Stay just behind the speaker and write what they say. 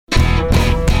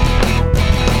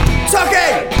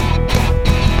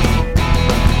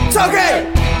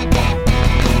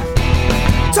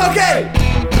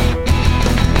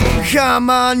Come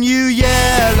on, you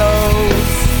yellows,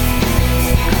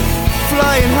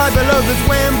 flying high below the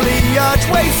Wembley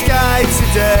archway sky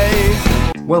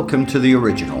today. Welcome to The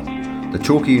Original, the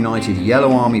Torquay United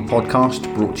Yellow Army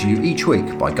podcast brought to you each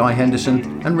week by Guy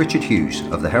Henderson and Richard Hughes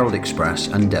of the Herald Express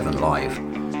and Devon Live.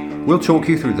 We'll talk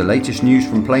you through the latest news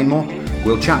from Plainmoor,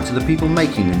 we'll chat to the people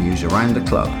making the news around the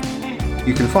club.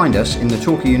 You can find us in the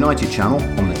Torquay United channel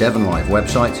on the Devon Live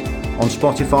website, on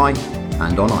Spotify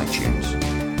and on iTunes.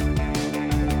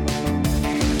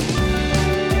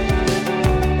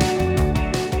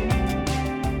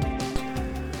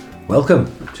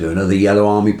 Welcome to another Yellow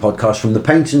Army podcast from the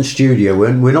Paynton studio,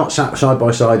 and we're not sat side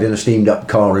by side in a steamed up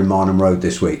car in Marnham Road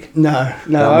this week. No.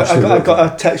 I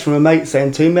got a text from a mate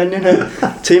saying two men in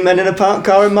a parked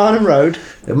car in Marnham Road.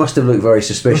 It must have looked very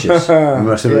suspicious. It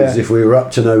must have looked as if we were up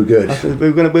to no good.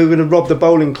 We were going to rob the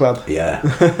bowling club. Yeah,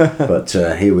 but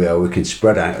here we are. We can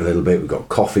spread out a little bit. We've got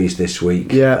coffees this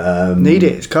week. Yeah, need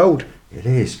it. It's cold. It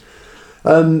is.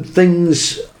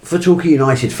 Things for Torquay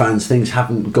United fans. Things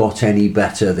haven't got any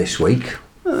better this week.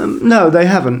 No, they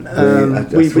haven't. A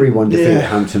 3-1 defeat at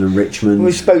Hampton and Richmond.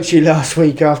 We spoke to you last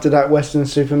week after that Western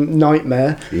Super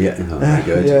nightmare. Yeah, very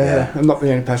good. Yeah, I'm not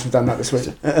the only person who's done that this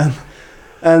week.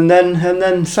 And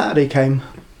then Saturday came.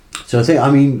 So I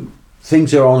think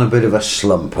things are on a bit of a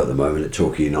slump at the moment at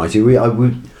Torquay United.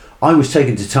 I was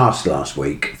taken to task last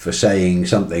week for saying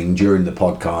something during the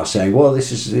podcast, saying, "Well,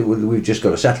 we've just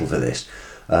got to settle for this,"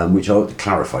 which I ought to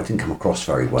clarify. Didn't come across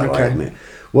very well, okay. I admit.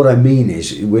 What I mean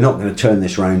is, we're not going to turn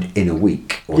this round in a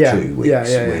week or 2 weeks.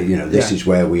 This is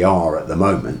where we are at the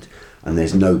moment, and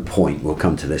there's no point. We'll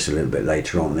come to this a little bit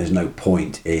later on. There's no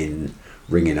point in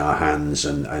wringing our hands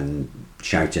and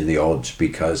shouting the odds,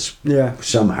 because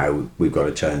somehow we've got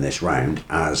to turn this round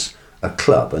as a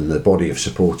club, and the body of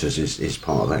supporters is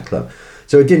part of that club.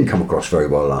 So it didn't come across very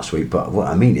well last week, but what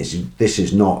I mean is, this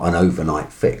is not an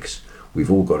overnight fix. We've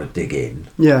all got to dig in.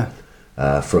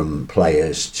 From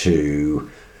players to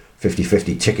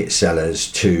 50-50 ticket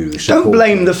sellers to supporters. Don't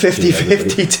blame the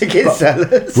 50-50 ticket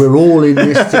sellers. We're all in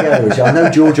this together. I know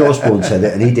George Osborne said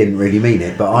it and he didn't really mean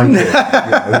it, but I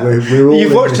did. We're all.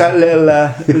 You've watched that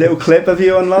little clip of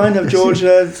you online of George.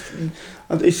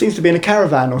 It seems to be in a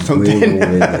caravan or something. We're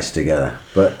all in this together,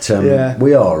 but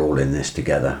we are all in this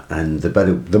together, and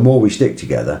the more we stick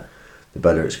together, the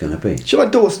better it's going to be. Shall I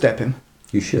doorstep him?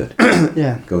 You should.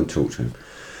 Yeah. Go and talk to him.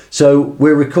 So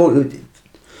we're recording.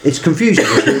 It's confusing,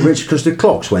 Rich, because the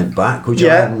clocks went back, which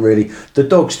I hadn't really. The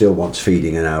dog still wants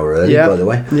feeding an hour early, by the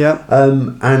way. Yeah.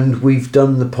 And we've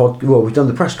done we've done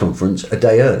the press conference a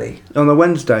day early on a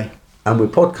Wednesday, and we're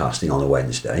podcasting on a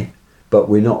Wednesday, but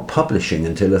we're not publishing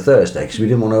until a Thursday because we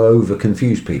didn't want to over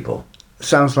confuse people.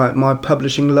 Sounds like my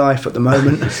publishing life at the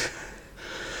moment.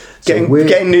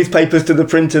 Getting newspapers to the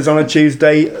printers on a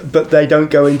Tuesday, but they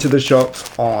don't go into the shops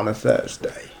on a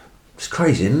Thursday. It's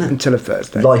crazy, isn't it? Until a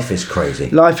Thursday. Life is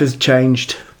crazy. Life has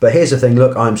changed. But here's the thing,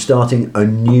 look, I'm starting a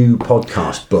new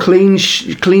podcast book. Clean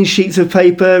sheets of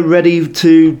paper, ready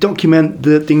to document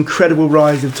the incredible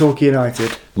rise of Torquay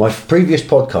United. My previous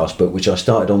podcast book, which I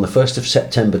started on the 1st of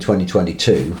September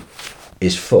 2022,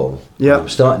 is full. Yeah. I'm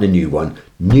starting a new one.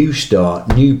 New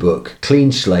start, new book,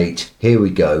 clean slate, here we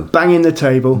go. Banging the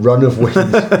table. Run of wins.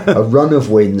 A run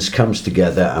of wins comes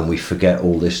together and we forget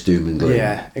all this doom and gloom.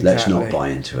 Yeah, exactly. Let's not buy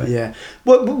into it. Yeah.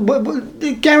 Well,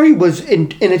 Gary was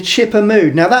in a chipper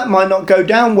mood. Now, that might not go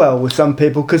down well with some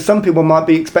people, because some people might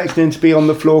be expecting him to be on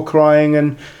the floor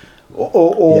crying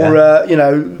or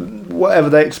whatever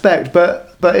they expect.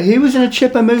 But he was in a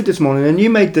chipper mood this morning, and you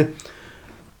made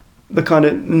the kind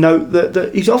of note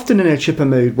that he's often in a chipper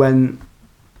mood when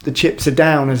the chips are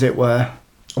down, as it were.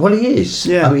 Well, he is.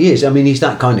 Yeah. He is. He's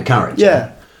that kind of character.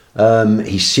 Yeah.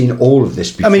 He's seen all of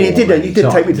this before. He did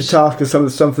take me to task for some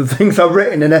of the things I've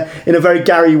written in a very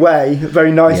Gary way, a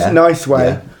very nice way.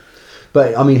 Yeah.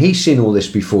 But he's seen all this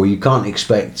before. You can't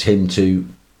expect him to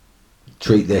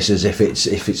treat this as if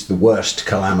it's the worst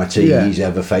calamity he's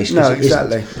ever faced. No,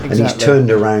 exactly. And he's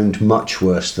turned around much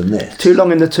worse than this. Too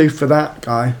long in the tooth for that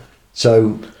guy.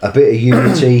 So a bit of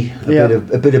unity,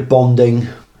 a bit of bonding,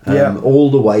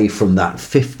 all the way from that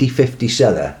 50-50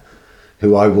 seller,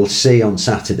 who I will see on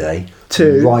Saturday,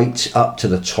 right up to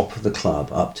the top of the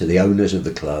club, up to the owners of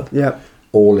the club. Yeah.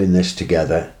 All in this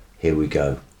together. Here we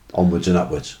go, onwards and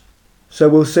upwards. So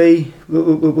we'll see.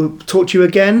 We'll talk to you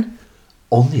again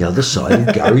on the other side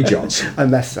of Gary Johnson. I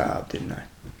messed that up, didn't I?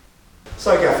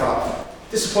 So Gaffer,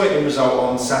 disappointing result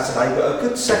on Saturday, but a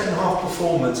good second half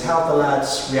performance. How have the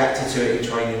lads reacted to it in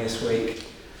training this week?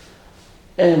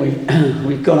 And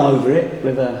we've gone over it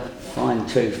with a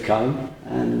fine-tooth comb,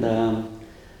 and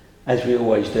as we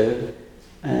always do,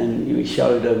 and we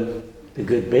showed them the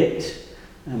good bits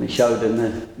and we show them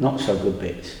the not so good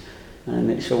bits, and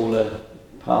it's all a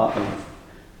part of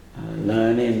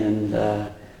learning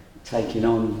and taking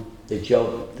on the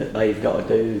job that they've got to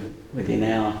do within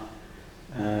our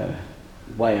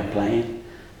way of playing.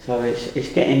 So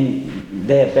it's getting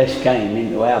their best game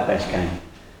into our best game,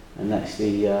 and that's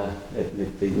the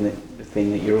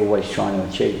thing that you're always trying to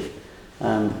achieve.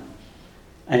 And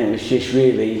it was just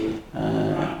really,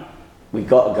 we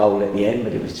got a goal at the end,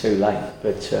 but it was too late.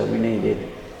 But we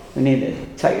needed to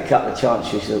take a couple of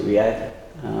chances that we had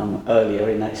earlier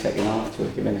in that second half to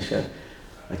have given us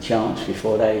a chance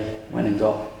before they went and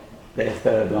got their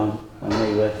third one when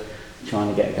we were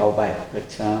trying to get a goal back.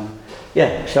 But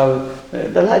yeah, so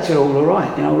the lads are all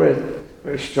right. You know,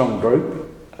 we're a strong group.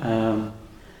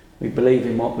 We believe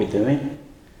in what we're doing.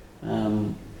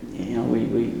 You know,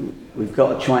 we've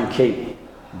got to try and keep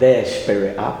their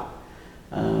spirit up,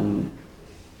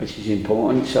 which is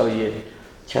important. So you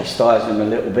chastise them a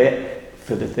little bit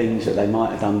for the things that they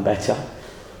might have done better,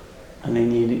 and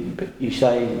then you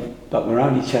say, but we're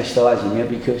only chastising you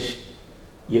because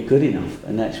you're good enough,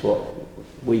 and that's what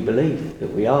we believe,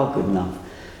 that we are good enough.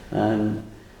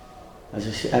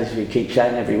 As we keep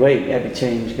saying every week, every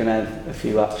team's going to have a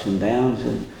few ups and downs,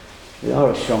 and we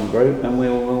are a strong group, and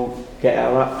we'll get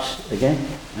our ups again.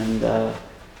 And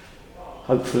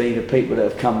hopefully the people that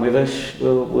have come with us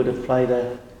would have played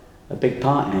a big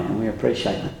part in it, and we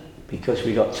appreciate that, because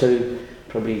we got two,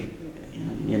 probably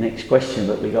your next question,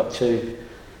 but we got two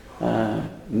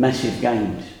massive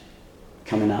games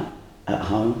coming up at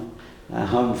home. Our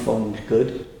home form's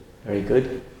good, very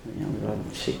good. You know, we've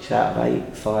had 6 out of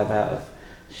 8, 5 out of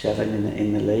 7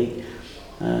 in the league.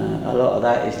 A lot of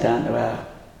that is down to our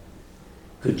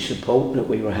good support that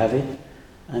we were having,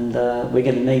 and we're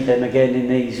going to need them again in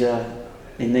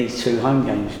these 2 home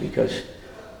games, because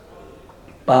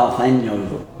Bath and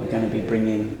Yeovil are going to be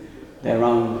bringing their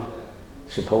own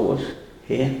supporters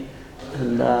here,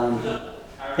 and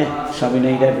yeah, so we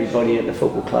need everybody at the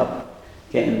football club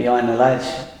getting behind the lads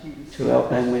to help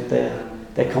them with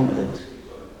their confidence.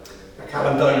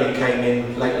 Callum Dolan came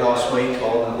in late last week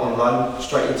on loan,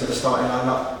 straight into the starting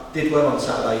lineup. Did well on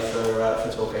Saturday for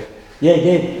Torquay. Yeah, he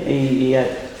did. He had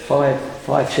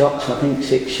five shots, I think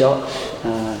 6 shots,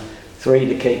 3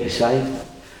 to keep the save.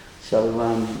 So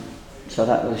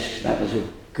that was a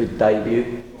good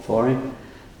debut for him.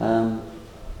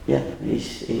 Yeah,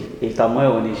 he's done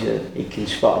well, and he can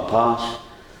spot a pass.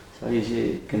 So he's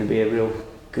going to be a real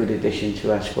good addition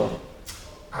to our squad.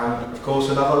 And of course,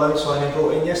 another loan signing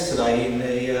brought in yesterday in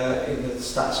the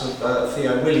stats of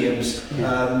Theo Williams.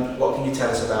 Yeah. What can you tell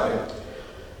us about him?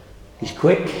 He's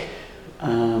quick.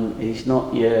 He's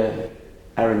not your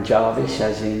Aaron Jarvis,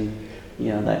 as in,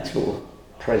 you know, that sort of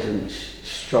presence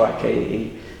striker.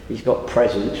 He's got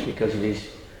presence because of his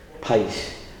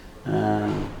pace,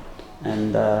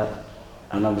 and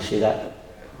obviously that,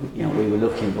 you know, we were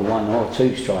looking for 1 or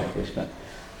 2 strikers, but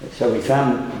so we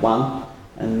found one.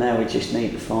 And now we just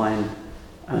need to find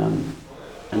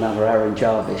another Aaron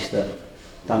Jarvis that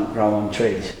don't grow on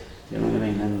trees. You know what I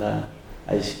mean? And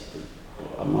as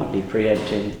I might be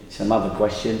preempting some other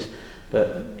questions,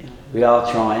 but we are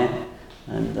trying,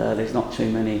 and there's not too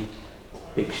many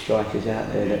big strikers out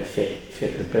there that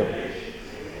fit the bill.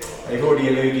 You've already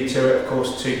alluded to it, of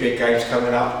course, 2 big games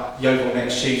coming up. Yeovil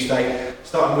next Tuesday,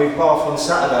 starting with Bath on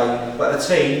Saturday, but a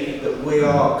team that we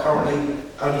are currently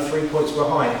only 3 points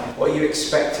behind. What are you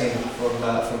expecting from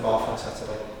Bath on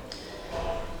Saturday?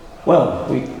 Well,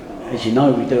 as you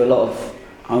know, we do a lot of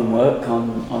homework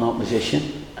on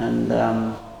opposition, and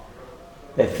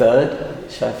they're third.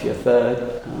 So if you're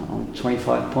third on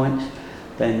 25 points,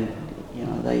 then you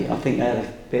know I think they had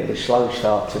a bit of a slow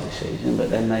start to the season,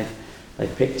 but then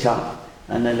they've picked up,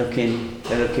 and they're looking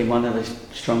one of the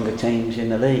stronger teams in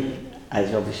the league.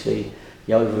 As obviously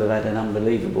Yeovil have had an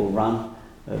unbelievable run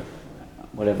of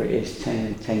whatever it is,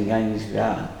 10 games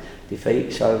without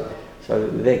defeat. So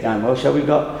they're going well. So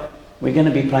we're going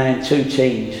to be playing 2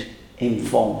 teams in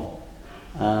form.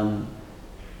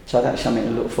 So that's something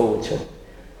to look forward to.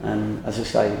 And as I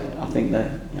say, I think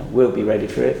that we'll be ready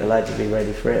for it. The lads will be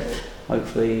ready for it.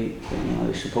 Hopefully,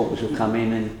 the supporters will come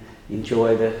in and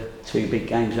enjoy the 2 big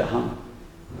games at home.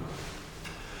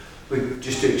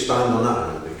 Just to expand on that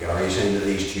a little bit, Gary, you're saying that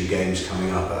these 2 games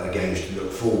coming up are games to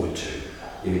look forward to.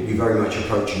 You're very much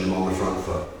approaching them on the front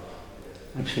foot.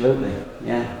 Absolutely,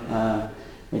 yeah.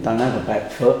 We don't have a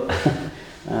back foot.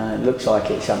 It looks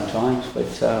like it sometimes,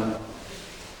 but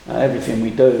everything we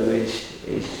do is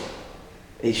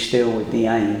still with the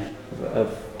aim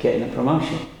of getting a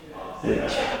promotion,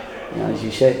 which, as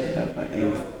you said,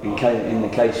 in the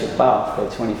case of Bath, they're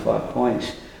 25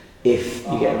 points. if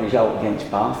you get a result against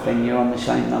Bath, then you're on the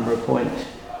same number of points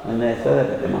and they're third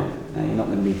at the moment. Now, you're not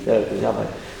going to be third because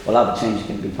other teams are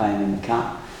going to be playing in the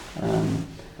cup.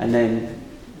 And then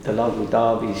the local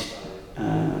derbies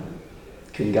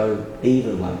can go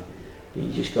either way. But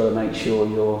you just got to make sure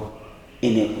you're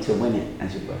in it to win it,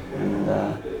 as it were. And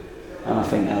I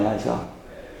think our lads are.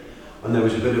 And there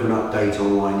was a bit of an update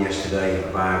online yesterday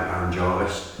about Aaron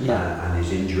Jarvis and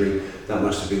his injury. That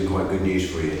must have been quite good news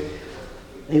for you.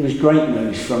 It was great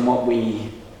news from what we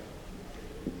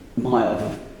might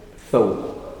have thought.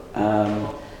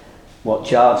 What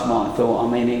Jarvis might have thought. I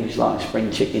mean, he was like a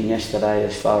spring chicken yesterday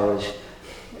as far as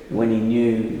when he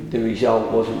knew the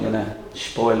result wasn't going to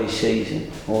spoil his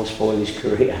season or spoil his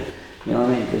career. You know what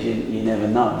I mean? Because you never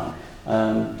know.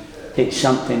 It's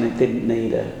something that didn't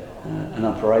need an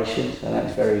operation, so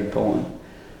that's very important.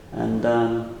 And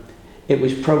it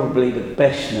was probably the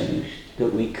best news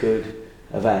that we could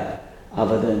have had,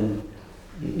 other than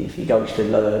if he goes to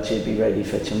Lourdes, he'd be ready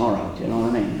for tomorrow. Do you know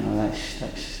what I mean?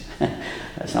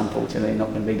 That's unfortunately not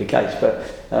going to be the case.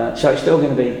 But so it's still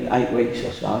going to be 8 weeks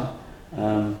or so,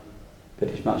 but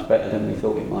it's much better than we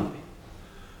thought it might be.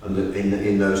 And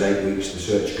in those 8 weeks, the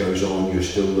search goes on. You're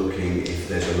still looking, if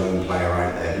there's a lone player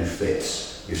out there who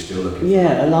fits, you're still looking.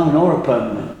 Yeah, a loan or a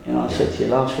permanent. You know, I said to you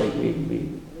last week,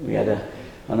 we had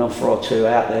an offer or two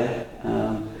out there.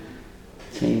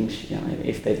 Teams, you know,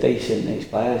 if they're decent, these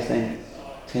players, then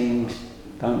teams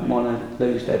don't want to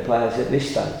lose their players at this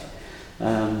stage.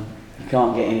 You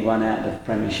can't get anyone out of the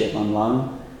Premiership on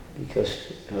loan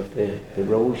because of the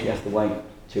rules. You have to wait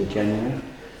till January.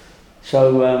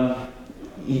 So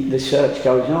the search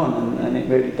goes on, and it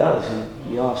really does.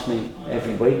 And you ask me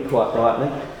every week, quite rightly.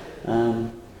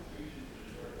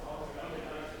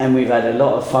 And we've had a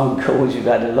lot of phone calls. We've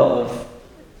had a lot of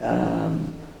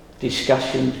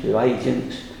discussions with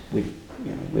agents, with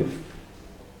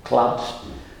clubs,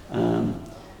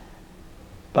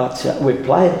 but with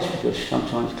players, because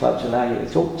sometimes clubs allow you to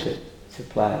talk to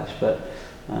players, but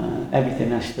everything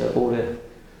has to, all the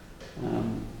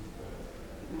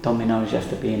dominoes have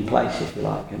to be in place, if you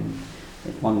like, and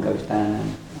if one goes down,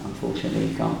 then unfortunately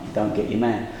you don't get your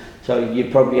man. So you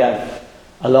probably have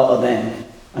a lot of them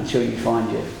until you find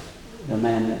the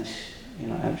man that's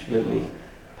absolutely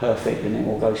perfect and it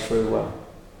all goes through well.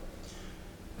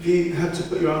 Have you had to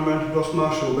put your arm around Ross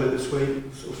Marshall a bit this week?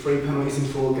 Sort of 3 penalties in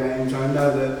 4 games. I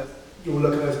know that you'll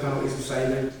look at those penalties and say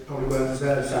they probably weren't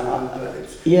deserved, but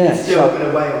it's still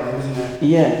going to weigh on him, isn't it?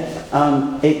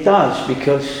 Yeah, it does,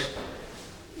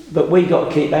 but we got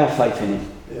to keep our faith in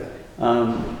him. Yeah.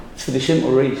 For the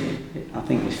simple reason, I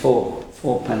think it's four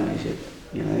penalties,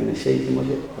 in the season, was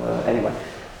it? Anyway,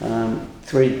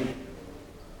 3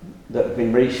 that have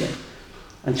been recent,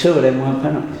 and 2 of them weren't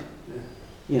penalties.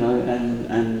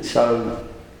 And so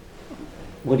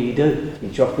what do? You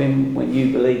drop him when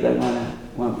you believe they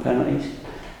weren't penalties.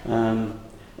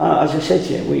 As I said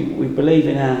to you, we believe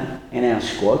in our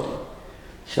squad,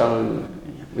 so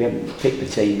we haven't picked the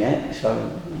team yet, so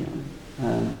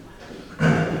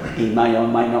he may or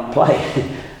may not play.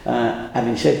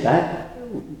 Having said that,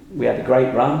 we had a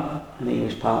great run and he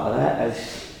was part of that,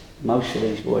 as most of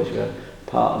these boys were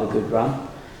part of the good run.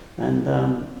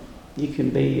 And you can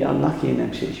be unlucky in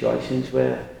them situations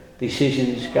where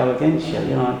decisions go against you.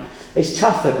 It's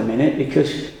tough at the minute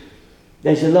because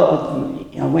there's a lot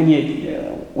of when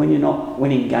you're not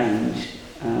winning games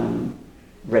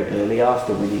regularly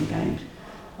after winning games,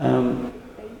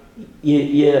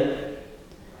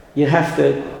 you have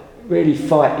to really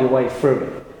fight your way through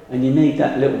it, and you need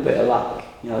that little bit of luck.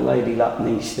 Lady luck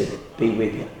needs to be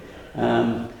with you,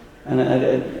 and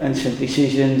some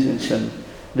decisions and some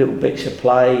little bits of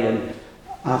play, and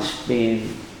us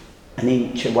being an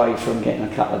inch away from getting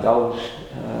a couple of goals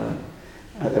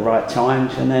at the right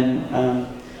times, and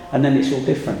then it's all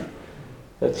different.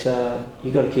 But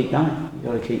you've got to keep going. You've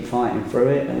got to keep fighting through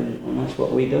it, and that's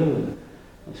what we do. And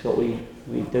that's what we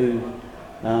do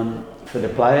for the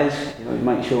players.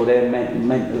 Make sure they're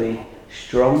mentally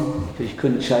strong, because you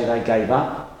couldn't say they gave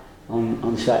up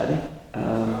on Saturday,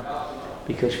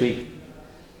 because we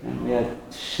had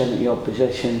 70 odd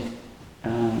possession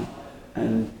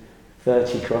and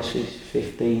 30 crosses,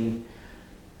 15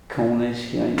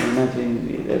 corners. You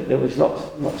imagine there was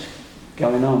lots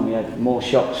going on. We had more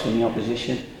shots than the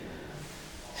opposition.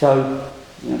 So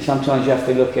sometimes you have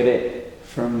to look at it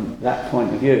from that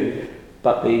point of view.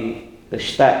 But the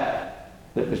stat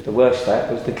that was the worst stat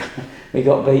was we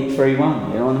got beat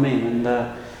 3-1. You know what I mean?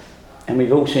 And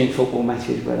we've all seen football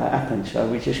matches where that happens. So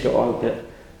we just got to hope that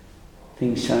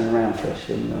things turn around for us,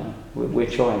 and we're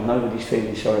trying. Nobody's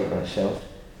feeling sorry for ourselves,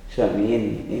 certainly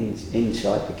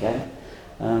inside the camp.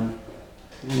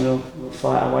 and we'll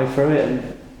fight our way through it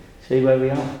and see where we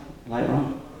are later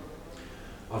on.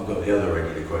 I've got the other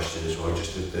regular question as well,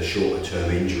 just the shorter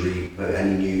term injury.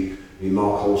 Any new?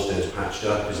 Mark Halstead's patched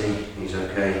up, is he? He's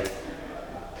okay.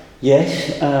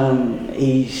 Yes,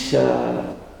 he's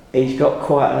got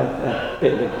quite a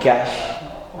bit of a gash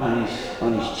on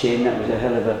his chin. That was a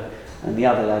hell of a, and the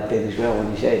other lad did as well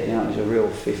on his head. It was a real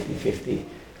 50-50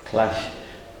 clash.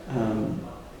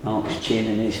 Mark's chin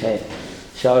and his head.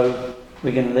 So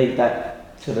we're going to leave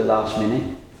that to the last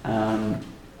minute.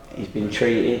 He's been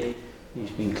treated.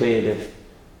 He's been cleared of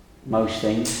most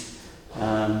things,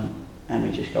 and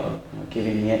we just got to give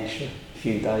him the extra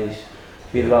few days.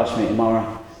 It'll be the last meeting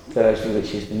tomorrow, Thursday,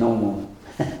 which is the normal,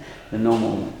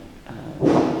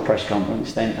 press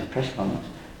conference. Then a press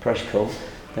call.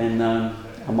 Then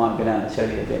I might be able to tell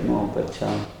you a bit more, but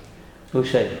we'll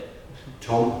see.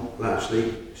 Tom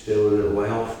Lapsley still a little way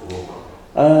off,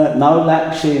 or? No,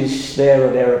 Laps is there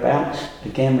or thereabouts.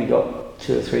 Again, we got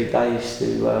 2 or 3 days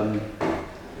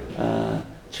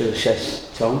to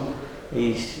assess Tom.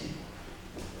 He'd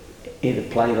have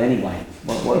played anyway,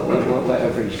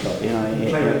 whatever he's got,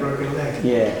 Played with a broken leg.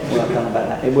 Yeah, well, I don't know about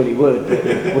that. Well, he would, but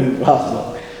it wouldn't last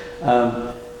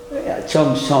long.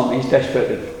 Tom's Tom. He's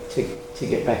desperate to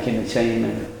get back in the team,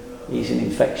 and he's an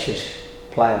infectious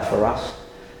player for us,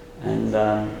 and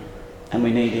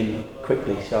we need him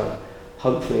quickly. So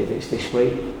hopefully, if it's this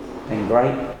week, then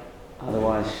great.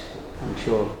 Otherwise, I'm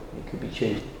sure it could be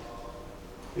Tuesday.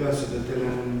 You also did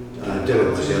Dylan.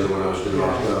 Dylan was the other one I was going to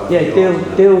ask about.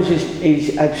 Yeah, Dills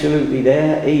is absolutely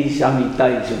there. He's only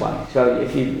days away. So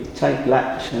if you take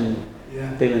Laps and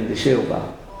Dylan De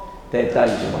Silva, they're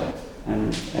days away.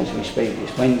 And as we speak,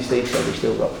 it's Wednesday, so we've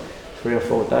still got 3 or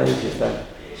 4 days if they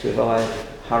survive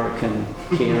Hurricane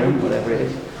Kieran, whatever it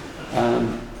is.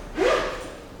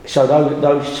 So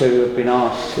those 2 have been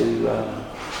asked to,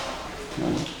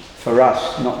 for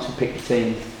us, not to pick the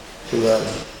team too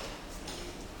early.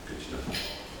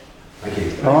 Thank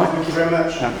you. All right. Thank you very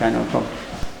much. Okay, no problem.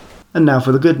 And now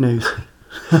for the good news.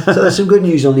 So there's some good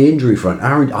news on the injury front.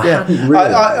 Aaron, I hadn't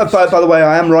realised. By the way,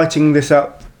 I am writing this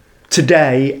up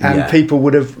today, and people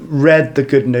would have read the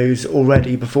good news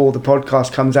already before the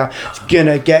podcast comes out. It's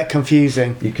gonna get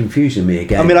confusing. You're confusing me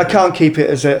again. I mean, I can't keep it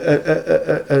as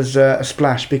a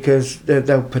splash because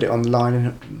they'll put it on the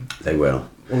line They will.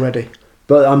 already.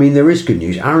 But I mean, there is good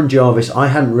news. Aaron Jarvis, I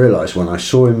hadn't realised when I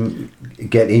saw him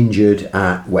get injured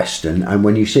at Weston, and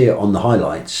when you see it on the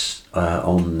highlights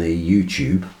on the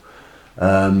YouTube.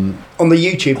 On the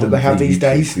YouTube that they have these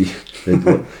days.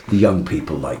 The young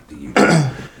people like the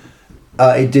YouTube.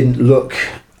 It didn't look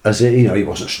as if, he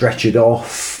wasn't stretchered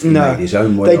off. He made his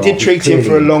own way. They did treat him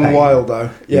for a long while though.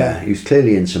 Yeah, he was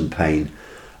clearly in some pain.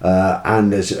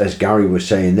 And as Gary was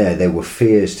saying there were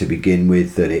fears to begin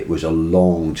with that it was a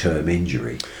long-term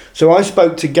injury. So I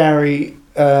spoke to Gary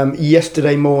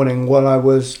yesterday morning while I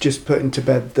was just putting to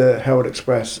bed the Herald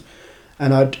Express,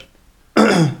 and I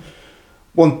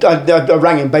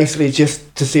rang him basically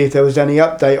just to see if there was any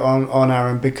update on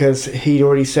Aaron, because he'd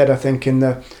already said, I think in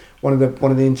one of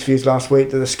the interviews last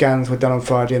week, that the scans were done on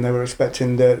Friday and they were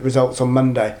expecting the results on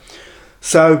Monday.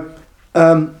 So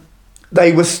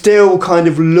they were still kind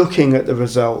of looking at the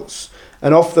results,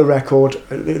 and off the record,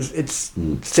 it's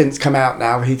since come out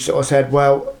now, he sort of said,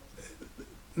 well,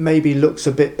 maybe looks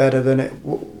a bit better than it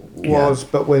was,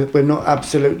 but we're not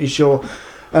absolutely sure.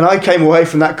 And I came away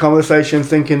from that conversation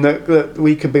thinking that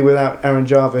we could be without Aaron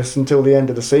Jarvis until the end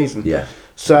of the season. Yeah.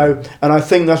 So, and I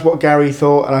think that's what Gary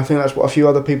thought, and I think that's what a few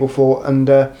other people thought, and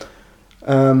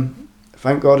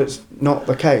thank God it's not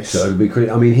the case. So it'll be.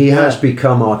 I mean, he has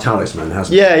become our talisman,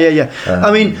 hasn't he? Yeah.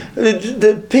 I mean,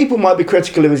 the people might be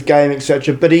critical of his game,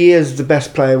 etc., but he is the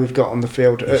best player we've got on the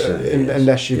field,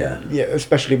 unless you,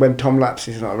 especially when Tom Lapsley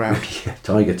is not around.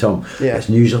 Tiger Tom. Yeah.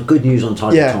 There's good news on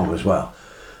Tiger Tom as well.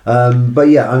 But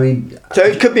I mean, so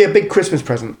it could be a big Christmas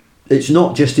present. It's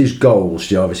not just his goals,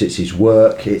 Jarvis. It's his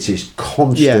work. It's his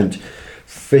constant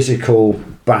physical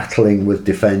battling with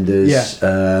defenders.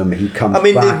 He comes. I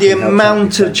mean, back the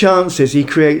amount of chances he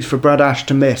creates for Brad Ash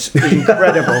to miss is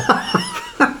incredible.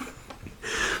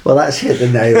 Well, that's hit the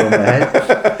nail on the head.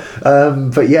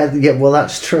 But well,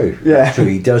 that's true. That's true.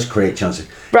 He does create chances.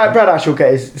 Brad Ash will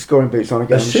get his scoring boots on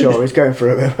again. I'm sure he's going for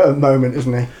a moment,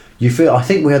 isn't he? I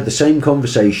think we had the same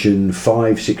conversation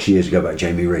 5-6 years ago about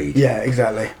Jamie Reid. Yeah,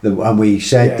 exactly. And we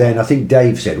said then, I think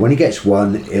Dave said, when he gets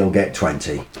 1, he'll get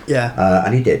 20. Yeah.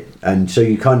 And he did. And so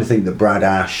you kind of think that Brad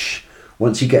Ash,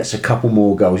 once he gets a couple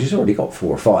more goals, he's already got 4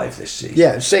 or 5 this season.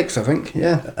 Yeah, 6, I think.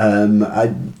 Yeah.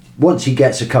 once he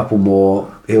gets a couple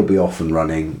more, he'll be off and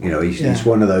running. You know, he's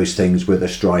one of those things with a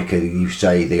striker. You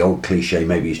say the old cliche,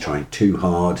 maybe he's trying too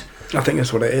hard. I think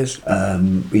that's what it is.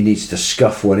 He needs to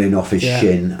scuff one in off his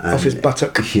shin, and, off his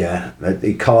buttock. Yeah,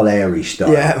 the Carl Airey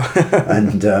style. Yeah,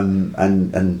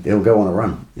 and he'll go on a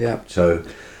run. Yeah. So.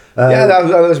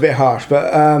 That was a bit harsh,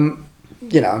 but I'm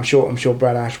sure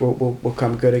Brad Ash will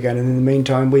come good again. And in the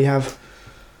meantime, we have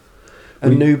a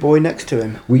new boy next to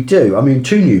him. We do. I mean,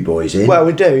 2 new boys in. Well,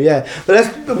 we do, yeah. But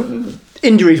that's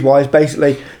injuries wise,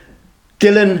 basically,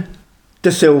 Dylan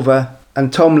De Silva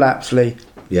and Tom Lapsley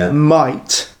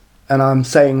might. And I'm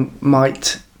saying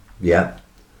might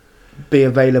be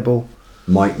available.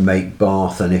 Might make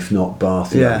Bath, and if not Bath,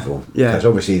 the Oval. Yeah. Because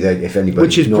obviously, if anybody,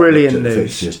 which is brilliant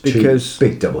news, because 2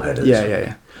 big double headers.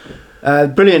 Yeah.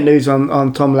 Brilliant news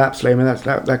on Tom Lapsley. I mean,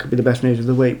 that could be the best news of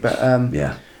the week. But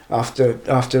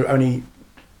after only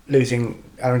losing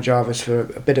Aaron Jarvis for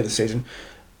a bit of the season,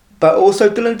 but also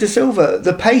Dylan De Silva,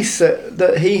 the pace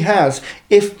that he has.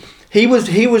 If he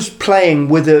was playing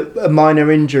with a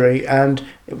minor injury and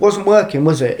it wasn't working,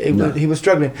 was it? He was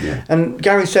struggling. Yeah. And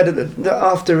Gary said that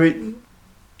after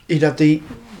he'd had the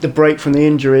break from the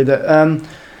injury that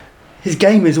his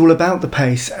game is all about the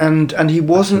pace, and he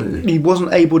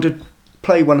wasn't able to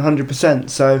play 100%.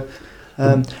 So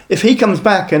if he comes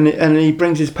back and he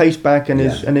brings his pace back and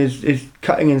is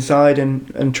cutting inside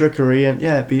and trickery, and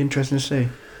it'd be interesting to see.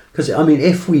 Because, I mean,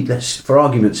 if for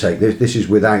argument's sake, this is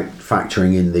without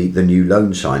factoring in the new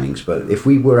loan signings, but if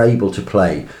we were able to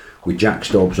play with Jack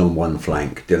Stobbs on one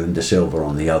flank, Dylan De Silva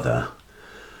on the other,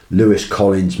 Lewis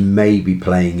Collins may be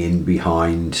playing in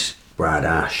behind Brad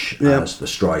Ash as the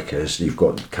strikers. You've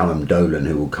got Callum Dolan,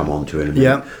 who will come on to in a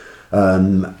minute.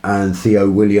 And Theo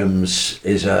Williams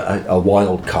is a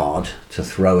wild card to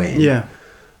throw in. Yeah.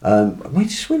 We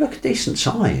look a decent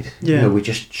side. Yeah. You know, we're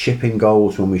just shipping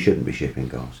goals when we shouldn't be shipping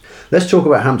goals. Let's talk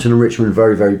about Hampton and Richmond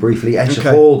very, very briefly.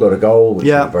 Exeter Hall got a goal, which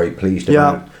I'm very pleased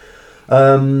about.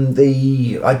 I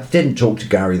didn't talk to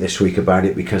Gary this week about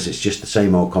it because it's just the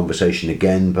same old conversation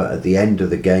again. But at the end of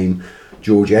the game,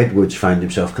 George Edwards found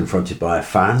himself confronted by a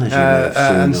fan, as you may have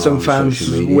seen and some fans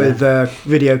with a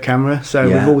video camera. So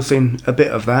we've all seen a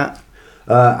bit of that.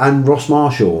 And Ross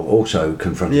Marshall also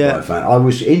confronted by a fan. I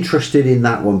was interested in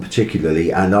that one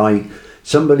particularly, and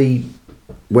somebody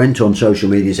went on social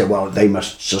media and said, well, they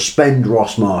must suspend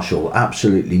Ross Marshall.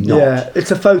 Absolutely not. Yeah,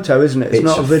 it's a photo, isn't it? It's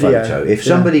not a video. Photo. If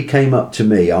somebody came up to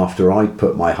me after I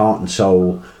put my heart and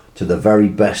soul to the very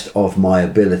best of my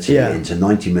ability into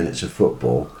 90 minutes of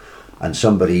football, and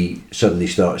somebody suddenly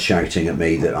starts shouting at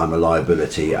me that I'm a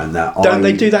liability and that Don't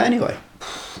they do that anyway?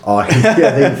 Now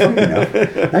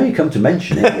you come to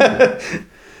mention it.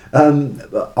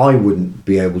 I wouldn't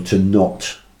be able to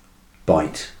not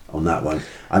bite on that one.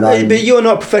 But you're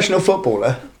not a professional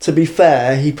footballer. To be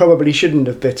fair, he probably shouldn't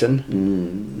have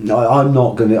bitten. I'm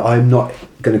not going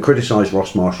to criticise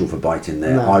Ross Marshall for biting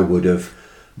there. No. I would have.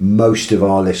 Most of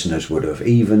our listeners would have.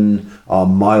 Even our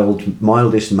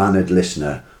mildest mannered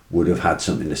listener would have had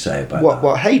something to say about that.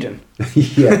 What Hayden?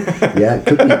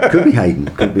 Could be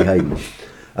Hayden.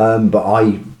 But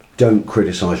I don't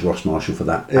criticise Ross Marshall for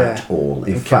that at all.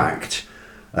 In fact,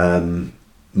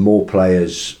 more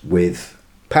players with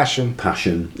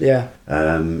passion. Yeah.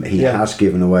 He has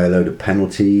given away a load of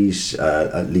penalties.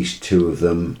 At least 2 of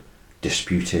them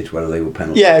disputed whether they were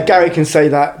penalties. Yeah, Gary can say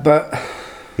that, but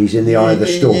he's in the eye of the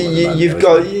storm. You've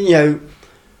got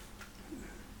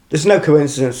there's no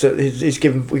coincidence that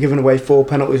we've given away 4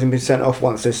 penalties and been sent off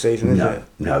once this season, is it?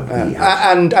 No.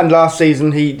 And last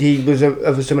season he was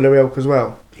of a similar ilk as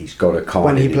well. He's got a card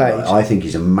when he played. I think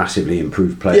he's a massively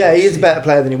improved player. Yeah, he is a better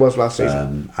player than he was last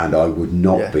season. And I would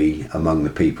not be among the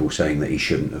people saying that he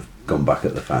shouldn't have gone back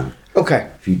at the fan. Okay.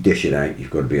 If you dish it out,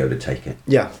 you've got to be able to take it.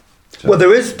 Yeah. So. Well,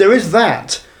 there is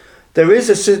that. There is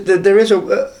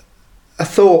a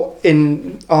thought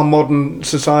in our modern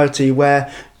society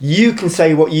where you can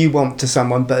say what you want to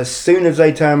someone, but as soon as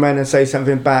they turn around and say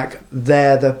something back,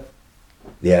 they're the...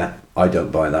 Yeah, I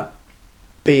don't buy that.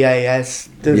 BAS.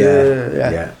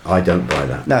 Yeah, I don't buy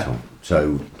that. No.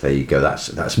 So there you go.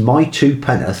 That's my 2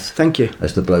 penneth. Thank you.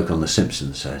 As the bloke on The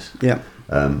Simpsons says. Yeah.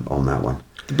 On that one.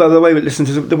 By the way, listen,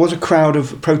 there was a crowd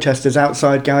of protesters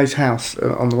outside Guy's house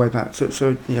on the way back.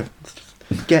 So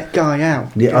get Guy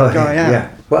out. Get Guy out.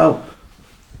 Yeah. Well,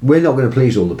 we're not going to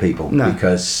please all the people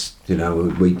because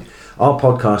our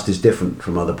podcast is different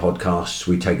from other podcasts.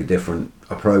 We take a different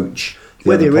approach.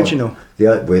 We're the original.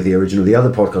 We're the original. The other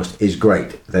podcast is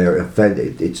great.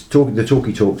 It's the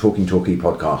Talkie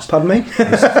podcast. Pardon me?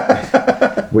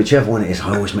 Whichever one it is,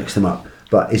 I always mix them up.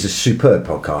 But it's a superb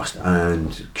podcast,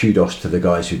 and kudos to the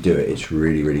guys who do it. It's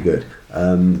really, really good.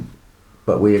 But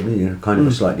but we're kind of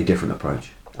a slightly different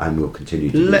approach, and we'll continue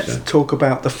to do Let's so. talk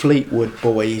about the Fleetwood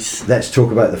boys. Let's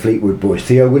talk about the Fleetwood boys.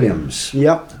 Theo Williams,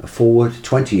 Yep. a forward,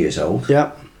 20 years old,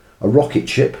 Yep. a rocket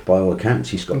ship by all accounts.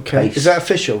 He's got Okay. pace. Is that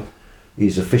official?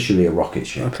 He's officially a rocket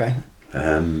ship. Okay.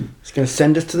 Um, It's going to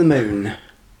send us to the moon.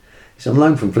 he's on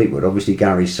loan from Fleetwood. Obviously,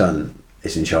 Gary's son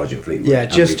is in charge of Fleetwood. Yeah,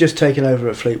 and just taken over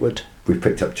at Fleetwood. we've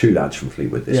picked up 2 lads from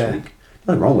Fleetwood this Yeah. week.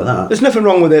 Nothing wrong with that. There's nothing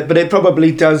wrong with it, but it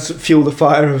probably does fuel the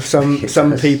fire of some It some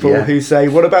does, people yeah. who say,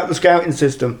 "What about the scouting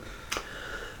system?"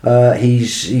 He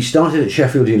started at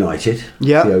Sheffield United.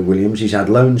 Yeah. Theo Williams. He's had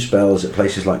loan spells at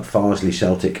places like Farsley,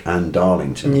 Celtic, and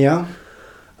Darlington. Yeah.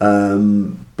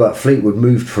 But Fleetwood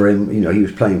moved for him. He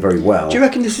was playing very well. Do you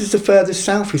reckon this is the furthest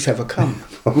south he's ever come?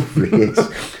 Probably is.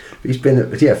 He's been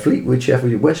at Fleetwood,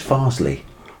 Sheffield. Where's Farsley?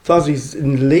 Farsley's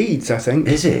in Leeds, I think.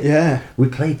 Is it? Yeah. We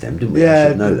played them, didn't we? I Yeah.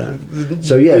 should know that.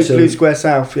 So yeah, Blue Square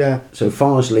South. Yeah. So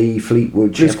Farsley,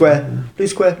 Fleetwood, Blue Sheffield.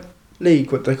 Square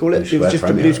League. What they call it? Blue It was Square just the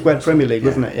Premier Blue Square League. Premier League, Yeah.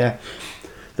 wasn't it? Yeah.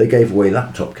 They gave away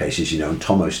laptop cases, and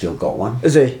Tomo's still got one.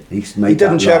 Is he? He's made He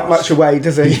doesn't that chuck last. much away,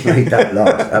 does he? He's made that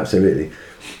last, absolutely.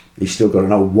 He's still got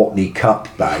an old Watney Cup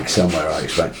bag somewhere, I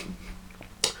expect.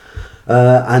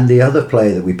 And the other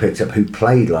player that we picked up who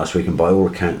played last week and by all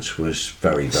accounts was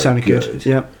very, very Sounded good.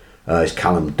 Yeah. is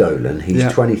Callum Dolan. He's Yeah.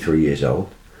 23 years old,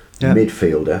 Yeah.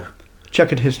 midfielder.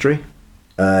 Checkered history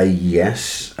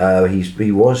Yes,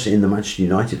 he was in the Manchester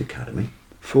United academy.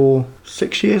 for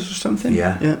 6 years or something.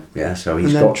 Yeah, Yeah. yeah. So he's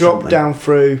And then got dropped something. down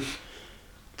through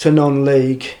to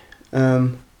non-league.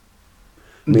 mean,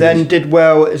 Then he's- did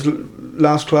well at his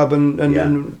last club and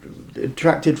Yeah.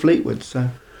 attracted Fleetwood. So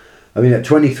I mean, at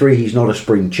 23, he's not a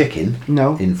spring chicken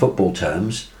no, in football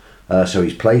terms. So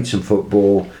he's played some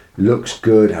football, looks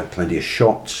good, had plenty of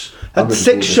shots. I'm had looking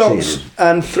 6 forward to shots seeing him.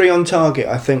 and 3 on target,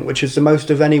 I think, which is the most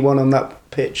of anyone on that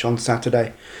pitch on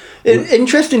Saturday.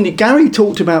 Interestingly, Gary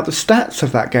talked about the stats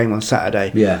of that game on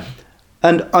Saturday. Yeah,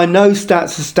 And I know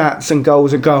stats are stats and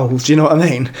goals are goals, do you know what I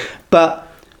mean? But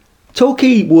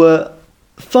Torquay were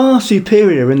far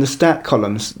superior in the stat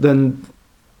columns than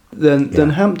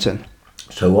Hampton.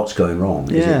 so what's going wrong?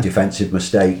 Is Yeah. it defensive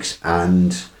mistakes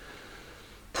and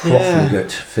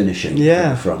profligate finishing Yeah. at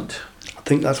the front? I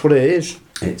think that's what it is.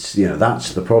 It's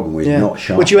that's the problem. We're not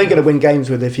sharp. Which you ain't going to win games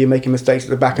with if you're making mistakes at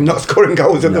the back and not scoring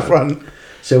goals at the No. front.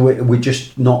 So we're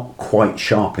just not quite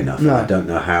sharp enough. No. I don't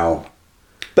know how.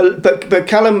 But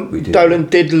Callum We do. Dolan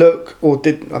did look, or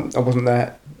did I wasn't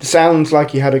there. Sounds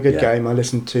like he had a good Yeah. game. I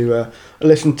listened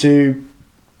to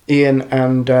Ian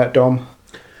and Dom,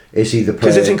 Is he the player?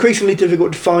 because it's increasingly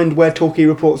difficult to find where Torquay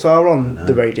reports are on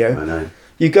the radio. I know.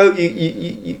 You go,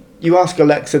 you ask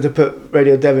Alexa to put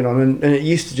Radio Devon on, and it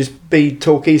used to just be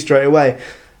Torquay straight away.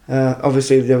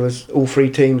 Obviously, there was all 3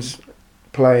 teams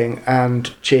playing and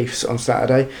Chiefs on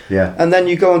Saturday. Yeah. And then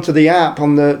you go onto the app,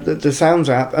 on the Sounds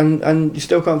app, and you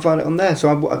still can't find it on there.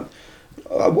 So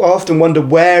I often wonder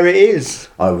where it is.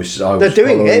 I was They're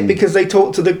doing following- it because they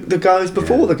talk to the guys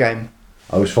before Yeah. the game.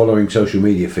 I was following social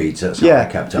media feeds. That's how Yeah, I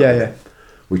kept up yeah, with yeah. it,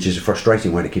 which is a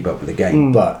frustrating way to keep up with the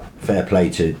game. But fair play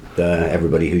to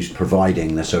everybody who's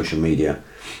providing the social media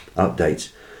updates.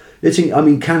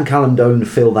 Can Callum Dolan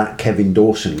fill that Kevin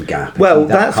Dawson gap? Is Well, he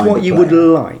that that's kind what of you would player?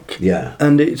 like. Yeah.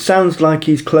 And it sounds like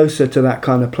he's closer to that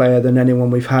kind of player than anyone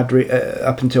we've had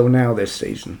up until now this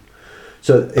season.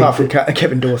 So Apart from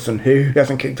Kevin Dawson, who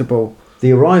hasn't kicked a ball.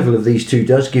 the arrival of these two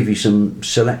does give you some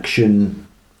selection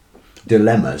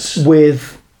dilemmas.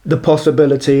 With the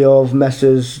possibility of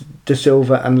Messrs De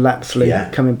Silva and Lapsley Yeah.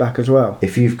 coming back as well.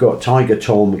 If you've got Tiger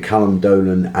Tom, Callum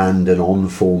Dolan, and an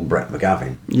on-form Brett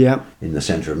McGavin Yeah. in the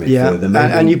centre of midfield, Yeah. then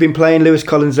maybe, And you've been playing Lewis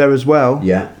Collins there as well.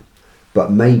 yeah,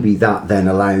 but maybe that then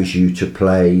allows you to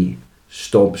play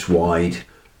Stobbs wide.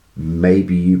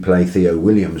 Maybe you play Theo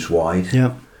Williams wide,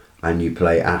 Yeah. and you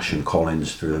play Ash and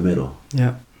Collins through the middle.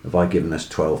 Yeah. Have I given us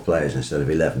 12 players instead of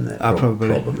 11 there? Probably.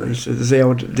 Probably. It's the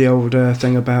old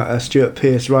thing about Stuart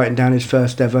Pearce writing down his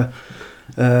first ever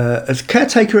as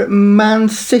caretaker at Man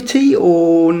City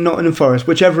or Nottingham Forest,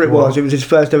 whichever it was. It was his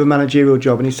first ever managerial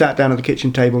job, and he sat down at the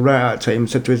kitchen table, wrote out a team, and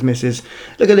said to his missus,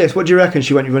 "Look at this. What do you reckon?"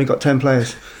 She went, "You've only got 10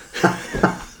 players."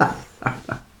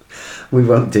 We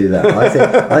won't do that.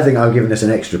 I think I've given us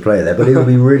an extra player there, but it'll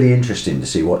be really interesting to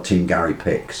see what team Gary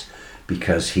picks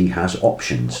because he has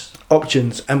options.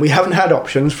 Options, and we haven't had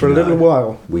options for a No. little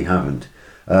while. We haven't.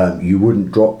 You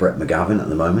wouldn't drop Brett McGavin at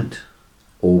the moment,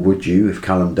 or would you? If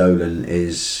Callum Dolan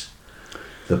is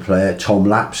the player, Tom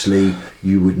Lapsley,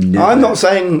 you would never. I'm not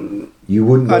saying. You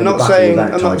wouldn't go I'm to not battle saying.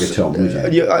 without I'm not, Tiger Tom,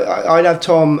 would you? I'd have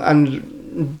Tom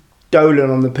and Dolan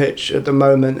on the pitch at the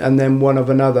moment, and then one of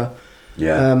another.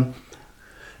 Yeah.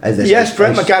 Yes,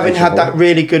 Brett McGavin had that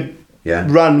really good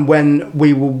run when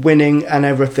we were winning and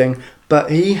everything,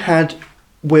 but he had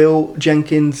Will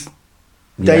Jenkins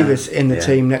Davis in the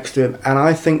team next to him, and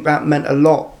I think that meant a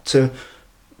lot to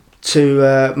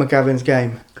McGavin's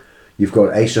game. You've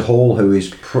got Asa Hall, who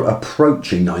is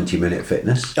approaching 90-minute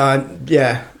fitness.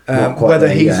 Whether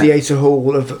he's the Asa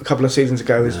Hall of a couple of seasons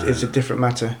ago is a different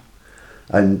matter.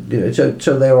 And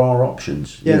so there are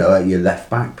options. You know, at your left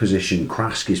back position,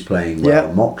 Krask is playing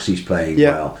well. Moxie's playing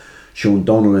well. Sean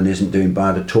Donnellan isn't doing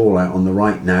bad at all out on the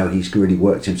right now. He's really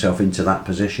worked himself into that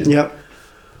position. Yep.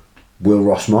 Will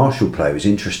Ross Marshall play? It was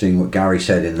interesting what Gary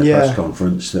said in the press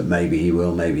conference, that maybe he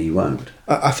will, maybe he won't.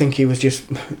 I think he would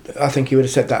have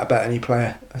said that about any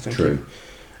player. I think. True.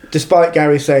 Despite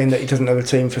Gary saying that he doesn't have a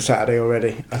team for Saturday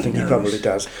already, I think he probably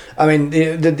does. I mean,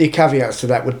 the caveats to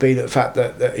that would be the fact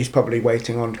that he's probably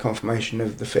waiting on confirmation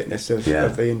of the fitness of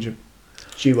the injured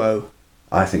duo.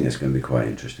 I think it's going to be quite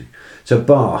interesting. So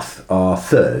Bath are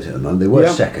third at the moment. They were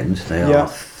second. They are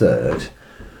third.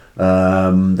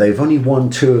 They've only won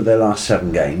 2 of their last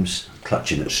 7 games.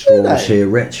 Clutching at straws here,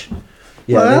 Rich.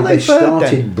 Yeah, well, they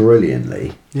started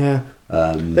brilliantly. Yeah.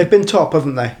 They've been top,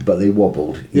 haven't they? But they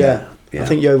wobbled. Yeah. I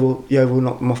think Yeovil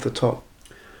knocked them off the top.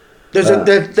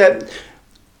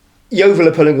 Yeovil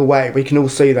are pulling away. We can all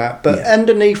see that. But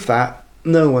underneath that,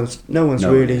 no one's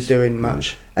really doing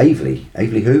much. Aveley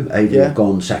who? Aveley have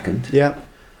gone second. Yeah.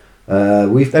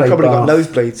 They've probably got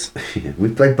nosebleeds.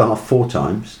 We've played Bath 4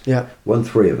 times. Yeah. Won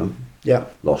 3 of them. Yeah.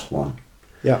 Lost 1.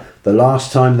 Yeah. The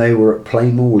last time they were at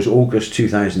Plainmoor was August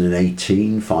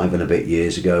 2018, 5 and a bit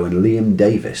years ago, and Liam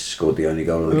Davis scored the only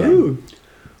goal of the game.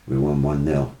 We won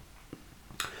 1-0.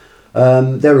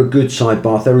 They're a good side,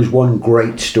 Bath. There is one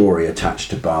great story attached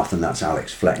to Bath, and that's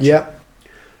Alex Fletcher. Yeah.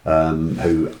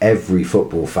 Who every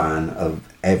football fan of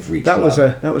every club,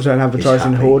 that was an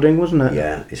advertising hoarding, wasn't it?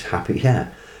 Yeah, is happy. Yeah,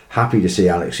 happy to see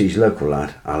Alex. He's a local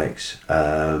lad, Alex.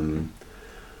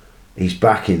 He's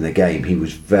back in the game. He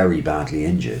was very badly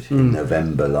injured in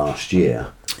November last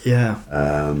year. Yeah.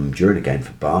 During a game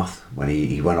for Bath, when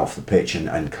he went off the pitch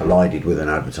and collided with an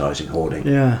advertising hoarding.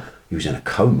 Yeah. He was in a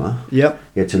coma. Yep.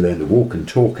 He had to learn to walk and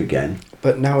talk again.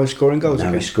 But now he's scoring goals Now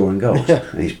again. he's scoring goals.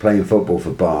 And he's playing football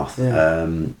for Bath. Yeah.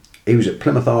 He was at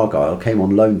Plymouth Argyle, came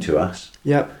on loan to us.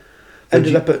 Yep.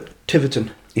 Ended up at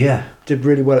Tiverton. Yeah. Did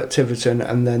really well at Tiverton,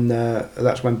 and then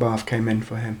that's when Bath came in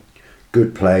for him.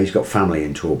 Good play. He's got family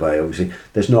in Torbay, obviously.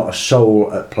 There's not a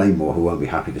soul at Plainmoor who won't be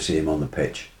happy to see him on the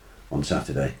pitch on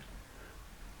Saturday.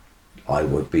 I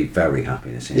would be very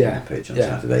happy to see him on the pitch on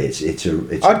Saturday.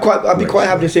 I'd be quite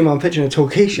happy to see him on the pitch in a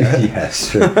Torquay shirt.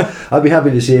 Yes, true. I'd be happy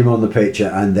to see him on the pitch,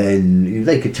 and then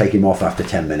they could take him off after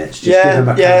 10 minutes. Just give him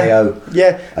a cameo.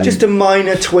 Yeah, just a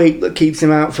minor tweak that keeps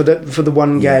him out for the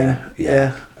one game.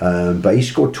 Yeah. But he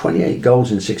scored 28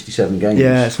 goals in 67 games.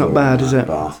 Yeah, it's not bad, is it?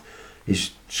 Bath.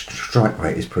 His strike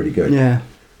rate is pretty good. Yeah.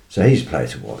 So he's a player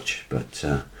to watch, but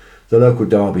the local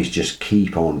derbies just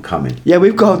keep on coming. Yeah,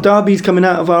 we've got derbies coming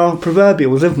out of our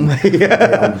proverbials, haven't we?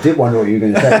 I did wonder what you were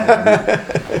going to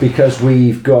say. Because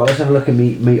we've got, let's have a look at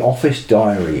me office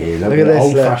diary here. Look at this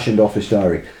old-fashioned office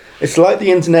diary. It's like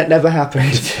the internet never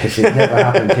happened. It never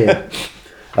happened here.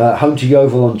 Home to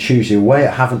Yeovil on Tuesday, away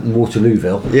at Havant and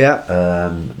Waterlooville.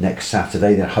 Yeah. Next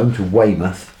Saturday, then home to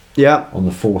Weymouth. Yeah. On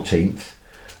the 14th.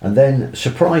 And then,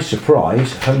 surprise,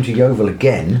 surprise, home to Yeovil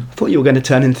again. I thought you were going to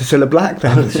turn into Cilla Black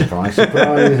then. Surprise,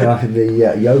 surprise.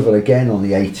 Yeovil again on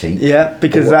the 18th. Yeah,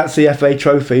 because that's the FA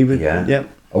Trophy. But, yeah.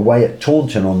 Away at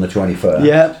Taunton on the 21st.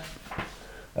 Yeah.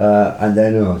 And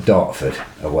then Dartford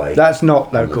away. That's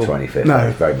not local. On the 25th. No.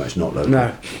 That's very much not local.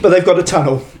 No. But they've got a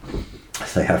tunnel.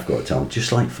 They have got a tunnel,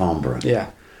 just like Farnborough.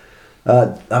 Yeah.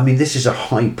 I mean, this is a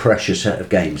high-pressure set of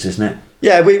games, isn't it?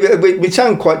 Yeah, we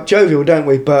sound quite jovial, don't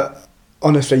we? But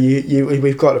honestly,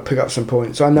 we've got to pick up some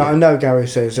points. I know Gary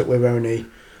says that we're only,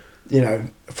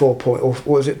 4 points, or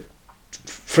what is it,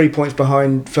 3 points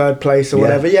behind third place or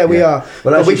whatever. Yeah, we are.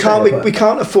 Well, but we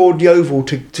can't afford Yeovil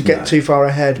to get too far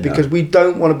ahead because we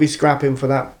don't want to be scrapping for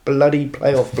that bloody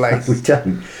playoff place. We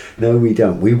don't. No, we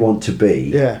don't. We want to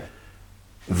be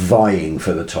vying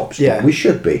for the top spot. Yeah. We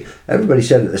should be. Everybody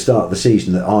said at the start of the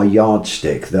season that our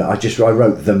yardstick, that I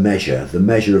wrote the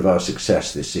measure of our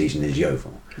success this season is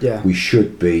Yeovil. Yeah. We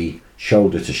should be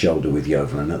shoulder to shoulder with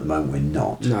Yeovil, and at the moment we're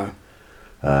not. No.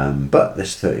 But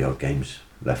there's 30 odd games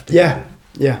left to go.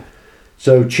 Yeah.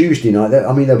 So Tuesday night,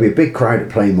 there'll be a big crowd at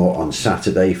Plainmoor on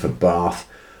Saturday for Bath.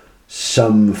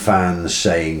 Some fans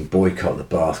saying boycott the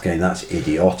Bath game, that's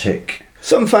idiotic.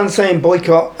 Some fans saying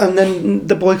boycott, and then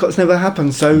the boycotts never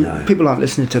happen, so people aren't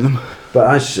listening to them.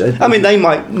 But they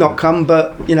might not come,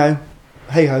 but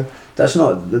hey ho.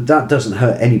 That doesn't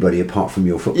hurt anybody apart from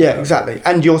your football. Yeah, exactly.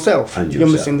 And yourself. And You're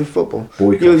yourself. missing the football.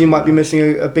 Boycotting You might be that.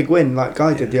 missing a big win like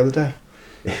I did the other day.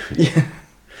 Yeah.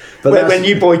 But When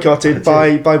you boycotted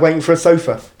by waiting for a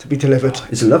sofa to be delivered.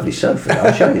 it's a lovely sofa.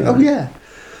 I'll show you. Oh, yeah.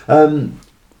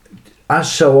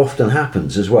 As so often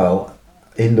happens as well,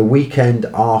 in the weekend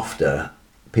after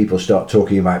people start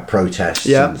talking about protests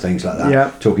Yeah. and things like that,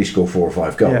 Yeah. Torquay score 4 or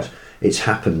 5 goals. Yeah. It's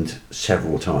happened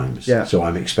several times. Yeah. So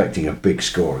I'm expecting a big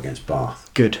score against Bath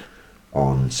Good.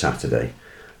 on Saturday.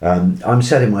 I'm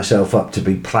setting myself up to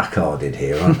be placarded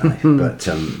here, aren't I? But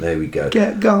there we go.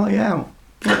 Get Guy out.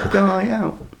 Get Guy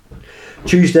out.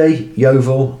 Tuesday,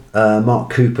 Yeovil, Mark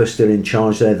Cooper still in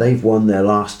charge there. They've won their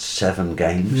last 7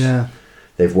 games. Yeah.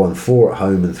 They've won 4 at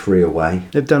home and 3 away.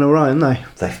 They've done all right, haven't they?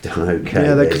 They've done okay.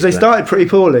 Yeah, because they started pretty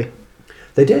poorly.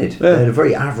 They did. Yeah. They had a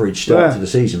very average start Yeah. to the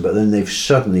season, but then they've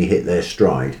suddenly hit their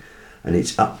stride, and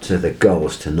it's up to the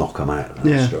goals to knock them out of that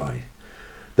Yeah. stride.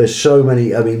 There's so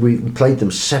many. I mean, we've played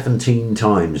them 17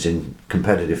 times in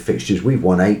competitive fixtures. We've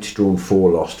won 8, drawn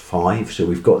 4, lost 5, so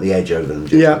we've got the edge over them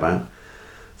just Yeah. about.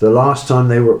 The last time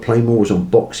they were at Plainmoor was on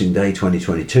Boxing Day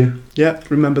 2022. Yeah,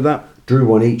 remember that. Drew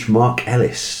 1 each. Mark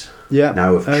Ellis, Yeah.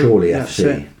 now of Oh, Chorley that's FC,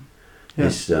 it.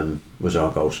 Yeah. was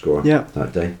our goal scorer Yeah.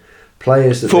 that day.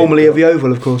 Players that Formerly they've of got-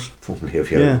 Yeovil, of course. Formerly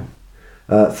of Yeovil.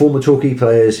 Former Torquay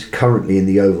players currently in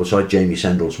the Oval side: Jamie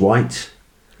Sendles-White,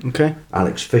 Okay.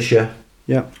 Alex Fisher,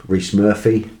 Yeah. Rhys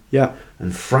Murphy, Yeah.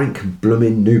 and Frank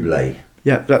Bloomin' Nublet.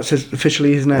 Yeah, that's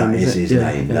officially his name. That is it? his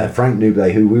Yeah, name. yeah. Frank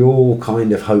Nublet, who we all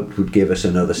kind of hoped would give us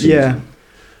another season.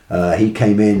 He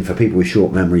came in, for people with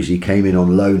short memories, he came in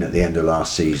on loan at the end of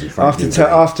last season. Frank Nublet.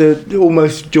 After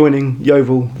almost joining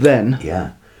Yeovil then. Yeah.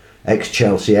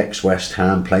 Ex-Chelsea, ex-West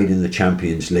Ham, played in the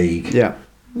Champions League Yeah.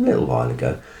 a little while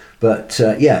ago. But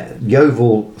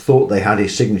Yeovil thought they had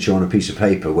his signature on a piece of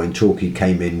paper when Torquay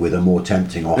came in with a more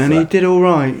tempting offer. And he did all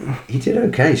right. He did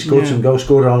okay. Scored Yeah. some goals.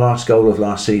 Scored our last goal of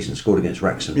last season. Scored against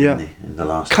Wrexham Yeah. in the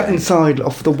last Cut game. inside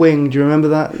off the wing, do you remember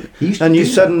that? He used to And you do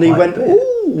that suddenly quite a went, bit.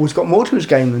 ooh, he's got more to his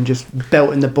game than just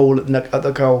belting the ball at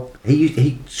the goal.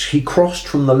 He crossed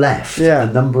from the left Yeah.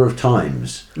 a number of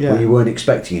times Yeah. when you weren't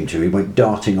expecting him to. He went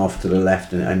darting off to the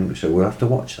left, and so we'll have to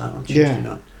watch that on Tuesday Yeah.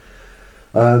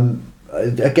 night.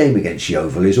 A game against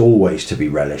Yeovil is always to be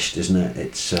relished, isn't it?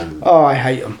 It's Oh, I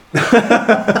hate him.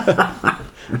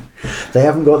 they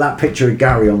haven't got that picture of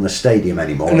Gary on the stadium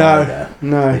anymore. No, either.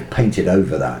 no. They've painted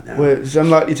over that now. Well, it's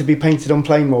unlikely to be painted on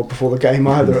Plainmoor before the game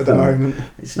either at the No. moment.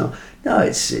 It's not. No,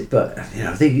 but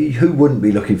who wouldn't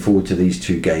be looking forward to these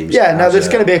 2 games? Yeah, no, as there's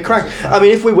going to be a crack. as fan? I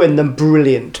mean, if we win them,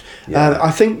 brilliant. Yeah.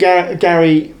 I think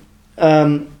Gary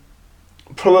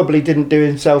probably didn't do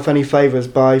himself any favours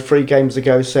by 3 games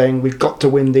ago saying we've got to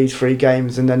win these 3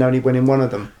 games and then only winning one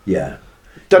of them. Yeah,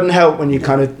 Doesn't help when you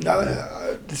kind of...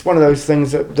 it's one of those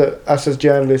things that us as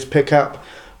journalists pick up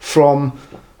from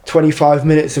 25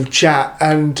 minutes of chat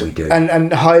and We do.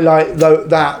 and highlight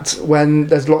that when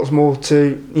there's lots more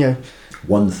to,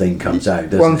 one thing comes out.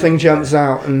 Doesn't one it? thing jumps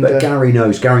out. And But Gary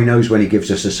knows. Gary knows when he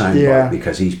gives us a soundbite Yeah.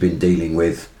 because he's been dealing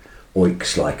with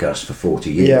oiks like us for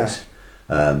 40 years. Yeah.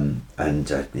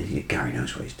 Gary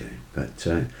knows what he's doing. But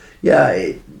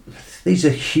these are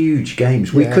huge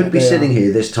games. We Yeah, could be they sitting are.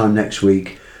 here this time next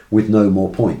week with no more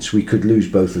points. We could lose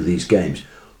both of these games.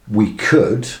 We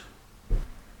could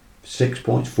 6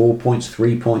 points, 4 points,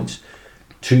 3 points,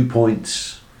 2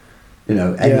 points.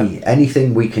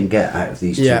 Anything we can get out of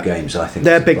these 2 games, I think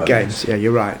they're is a big bonus. games. Yeah,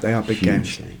 you're right. They are big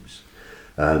Huge games.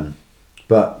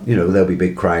 But there'll be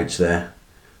big crowds there.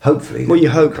 Hopefully. Well, you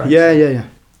there'll be hope. crowds Yeah, there. yeah,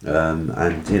 yeah.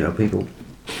 And people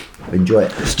enjoy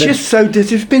it. It's just so.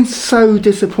 It's been so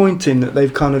disappointing that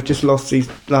they've kind of just lost these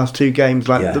last 2 games,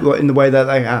 Yeah. in the way that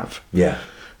they have. Yeah.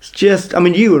 It's just. I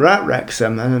mean, you were at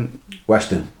Wrexham, and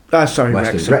Western. sorry,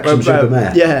 Wrexham. Wrexham. Wrexham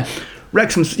Supermare. Yeah,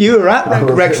 Wrexham. You were at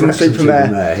Wrexham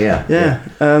Supermare. Yeah. Yeah.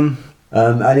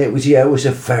 And it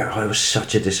was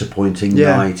such a disappointing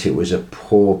Yeah. night. It was a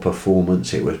poor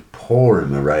performance. It was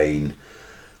pouring the rain.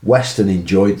 Western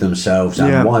enjoyed themselves, and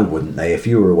Yeah. why wouldn't they? If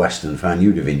you were a Western fan,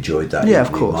 you'd have enjoyed that Yeah, of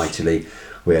evening course. mightily.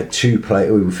 We had 2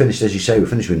 players. We finished, as you say,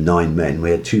 with 9 men.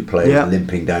 We had 2 players Yeah.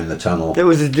 limping down the tunnel. It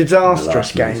was a disastrous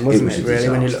last minute. game, wasn't It it? was a Really,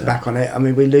 when you look disaster. back on it. I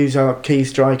mean, we lose our key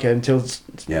striker until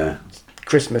Yeah,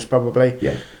 Christmas probably.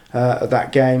 yeah. Of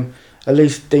that game. At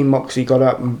least Dean Moxey got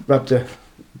up and rubbed a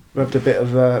bit of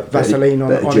Vaseline on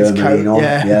Bit of his Germane coat. on.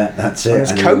 Yeah, that's it. On his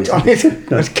And he coat, was-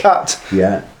 on his cut.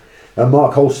 Yeah. And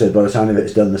Mark Holstead, by the sound of it,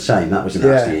 has done the same. That was a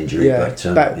nasty injury, yeah.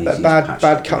 but he's bad patched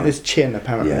cut it, on his chin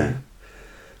apparently. Yeah.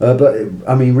 But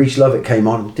I mean, Rhys Lovett came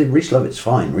on. Rhys Lovett's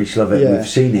fine. Rhys Lovett, Yeah. we've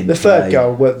seen him. The third play.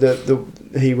 goal,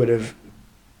 he would have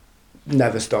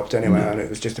never stopped anywhere, and it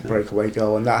was just a breakaway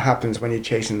goal, and that happens when you're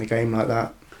chasing the game like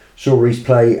that. Saw Reece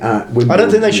play at Wimbledon. I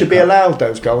don't think they should be allowed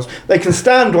those goals. They can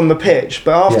stand on the pitch,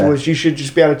 but afterwards you should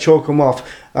just be able to chalk them off.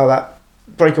 Oh, that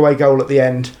breakaway goal at the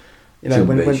end, you know,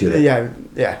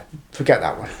 forget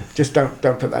that one. Just don't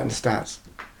put that in the stats.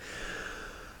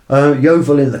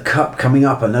 Yeovil in the cup coming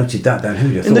up. I noted that down.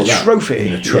 Who'd have In thought the that? trophy.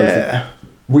 In the trophy. Yeah.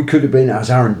 We could have been, as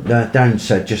Aaron Downs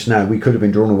said just now, we could have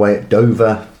been drawn away at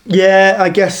Dover. Yeah, I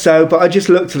guess so. But I just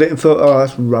looked at it and thought, oh,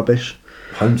 that's rubbish.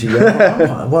 Home to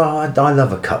Yeovil. Well, I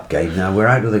love a cup game now. We're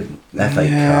out of the FA Cup.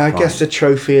 Yeah, I guess the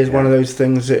trophy is one of those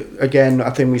things that, again, I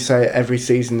think we say it every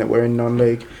season that we're in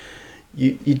non-league.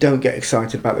 You don't get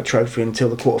excited about the trophy until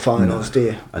the quarterfinals, do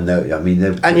you? I know. I mean,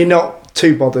 and you're not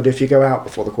too bothered if you go out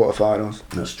before the quarterfinals.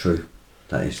 That's true.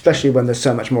 That is especially when there's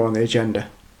so much more on the agenda.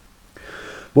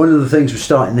 One of the things we're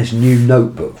starting this new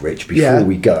notebook, Rich, before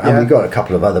we go, and we've got a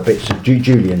couple of other bits.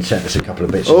 Julian sent us a couple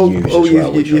of bits of news as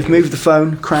well. You've moved the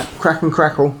phone, crack and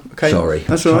crackle. Okay, sorry,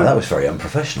 that's all right. That was very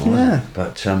unprofessional. Wasn't it?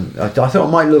 But I thought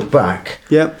I might look back,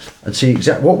 and see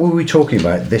exactly what were we talking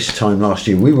about this time last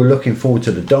year. We were looking forward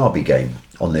to the Derby game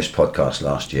on this podcast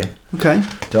last year. Okay,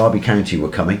 Derby County were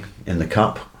coming in the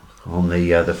cup on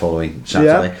the following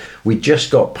Saturday. We just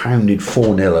got pounded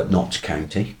 4-0 at Notts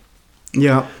County.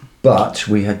 Yeah. But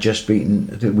we had just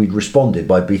we'd responded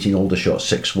by beating Aldershot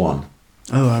 6-1.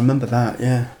 Oh, I remember that,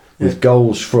 yeah. With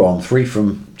goals from 3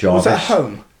 from Jarvis. Was that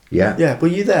home? Yeah. Yeah, were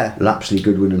you there? Lapsley,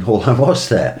 Goodwin and Hall. I was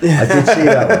there. I did see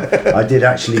that one. I did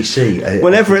actually see.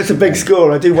 Whenever it's a big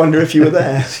score, I do wonder if you were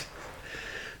there.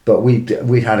 But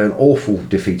we had an awful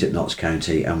defeat at Notts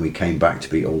County and we came back to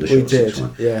beat Aldershot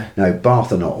 6-1. Yeah. Now,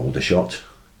 Bath are not Aldershot,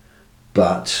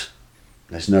 but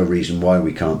there's no reason why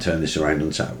we can't turn this around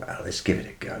and say, well, let's give it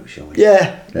a go, shall we?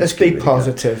 Yeah, let's be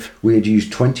positive. We had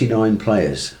used 29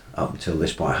 players up until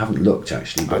this point. I haven't looked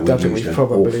actually, but we've used an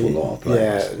awful lot of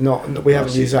players. Yeah, we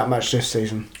haven't used that much this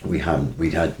season. We haven't.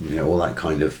 We'd had all that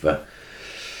kind of,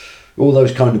 all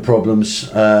those kind of problems.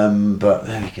 But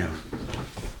there we go.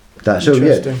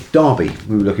 Derby.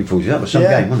 We were looking forward to. That was some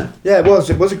game, wasn't it? Yeah, it was.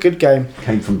 It was a good game.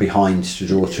 Came from behind to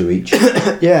draw 2 each.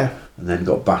 Yeah. And then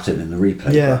got battered in the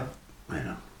replay. Yeah.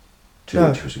 But,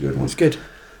 2 each was a good one. It's good.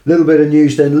 Little bit of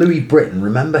news then. Louis Britton,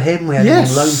 remember him? We had him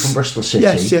on loan from Bristol City.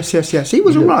 Yes. He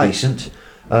was all right. Decent.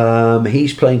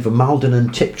 He's playing for Maldon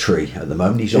and Tiptree at the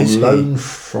moment. He's on loan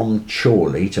from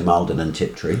Chorley to Maldon and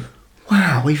Tiptree.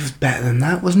 Wow, he was better than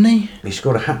that, wasn't he? He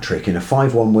scored a hat-trick in a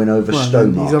 5-1 win over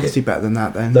Stowmarket. He's obviously better than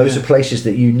that then. Those are places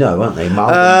that you know, aren't they?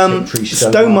 Maldon, Tiptree,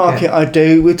 Stowmarket I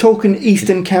do. We're talking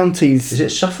Eastern Counties. Is it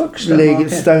Suffolk League?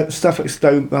 It's Suffolk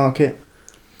Stowmarket.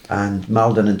 And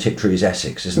Maldon and Tiptree is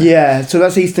Essex, isn't it? Yeah, so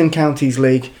that's Eastern Counties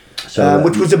League,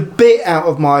 which was a bit out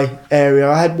of my area.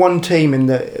 I had one team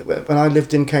when I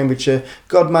lived in Cambridgeshire.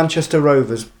 Manchester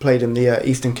Rovers played in the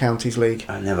Eastern Counties League.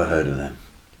 I never heard of them.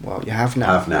 Well, you have now.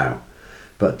 Have now.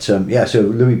 But so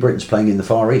Louis Britton's playing in the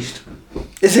Far East.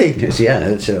 Is he? Yes,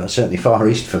 it's certainly Far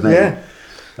East for me. Yeah.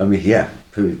 I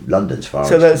mean, London's Far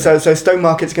East. So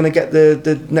Stowmarket's going to get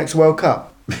the next World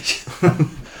Cup.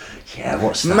 Yeah,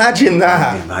 what's that? Imagine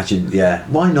that.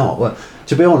 Why not? Well,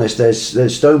 to be honest, there's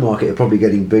Stowmarket are probably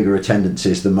getting bigger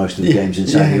attendances than most of the games in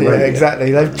Saudi Arabia. Yeah,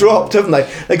 exactly. They've dropped, haven't they?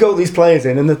 They got all these players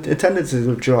in, and the attendances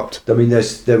have dropped. I mean, there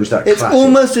was that. It's classic.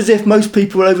 almost as if most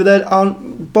people over there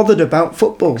aren't bothered about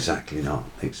football. Exactly not.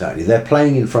 Exactly. They're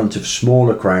playing in front of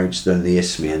smaller crowds than the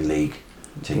Isthmian League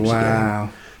teams. Wow.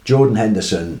 Jordan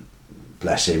Henderson,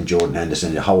 bless him. Jordan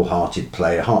Henderson, a wholehearted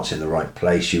player, heart's in the right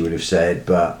place, you would have said,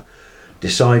 but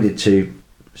decided to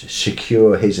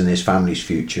secure his and his family's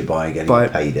future by getting a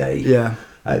payday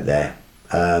out there.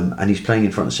 And he's playing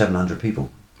in front of 700 people.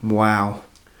 Wow.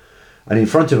 And in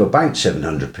front of about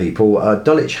 700 people,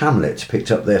 Dulwich Hamlet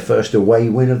picked up their first away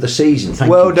win of the season. Thank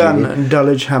you, well done, Julian.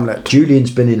 Dulwich Hamlet.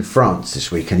 Julian's been in France this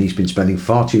week and he's been spending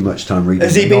far too much time reading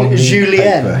Has he been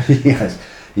Julien? Yes.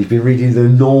 He's been reading the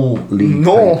non-league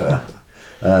paper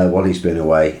while he's been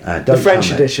away. The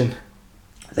French edition.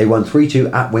 They won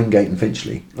 3-2 at Wingate and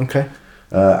Finchley. Okay.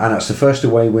 And that's the first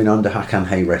away win under Hakan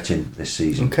Hayrettin this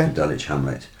season for Dulwich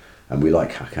Hamlet. And we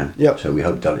like Hakan. Yep. So we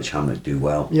hope Dulwich Hamlet do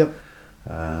well. Yep.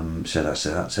 So that's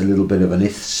a little bit of an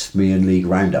Isthmian League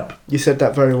roundup. You said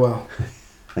that very well.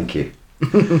 Thank you.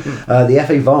 The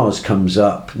FA Vars comes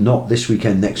up not this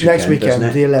weekend, next weekend, doesn't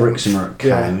it? The 11th. Brixham are at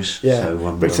Cows. Yeah.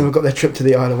 So, Brixham have got their trip to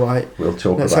the Isle of Wight. We'll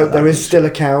talk Let's about hope that. There is still a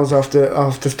Cows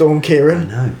after Storm Kieran.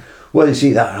 I know. Well, you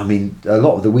see that. I mean, a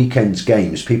lot of the weekend's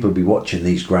games, people will be watching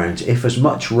these grounds. If as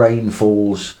much rain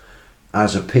falls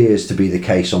as appears to be the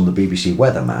case on the BBC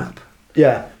weather map, it's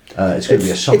going to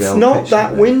be a solid. It's not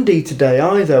that windy today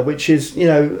either, which is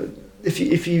if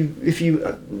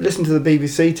you listen to the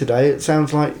BBC today, it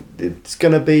sounds like it's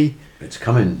going to be. It's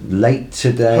coming late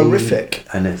today. Horrific.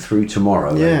 And then through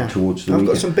tomorrow. Yeah. And towards the I've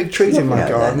weekend. got some big trees in my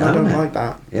garden. I don't like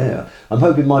that. Yeah. I'm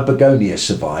hoping my begonia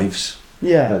survives.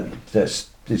 Yeah.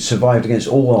 It's survived against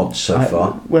all odds so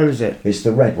far. Where is it? It's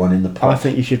the red one in the pot. I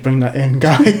think you should bring that in,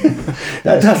 Guy.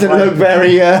 That doesn't look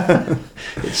very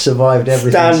It's survived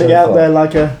everything standing so out far. there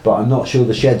like a But I'm not sure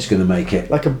the shed's going to make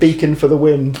it. like a beacon for the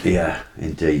wind. Yeah,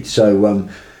 indeed. So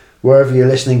wherever you're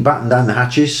listening, batten down the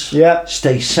hatches. Yeah.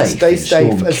 Stay safe. Stay in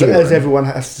safe, Storm as Ciarán. everyone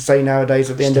has to say nowadays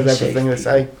at the end of Stay everything safe,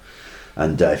 they say.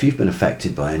 And if you've been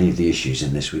affected by any of the issues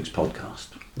in this week's podcast,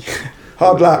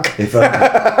 Hard luck. if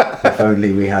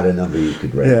only we had a number you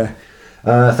could ring.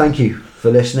 Yeah. Thank you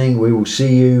for listening. We will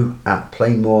see you at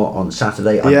Plainmoor on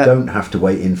Saturday. Yeah. I don't have to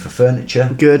wait in for furniture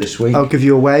Good. this week. I'll give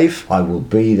you a wave. I will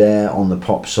be there on the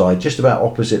pop side, just about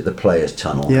opposite the players'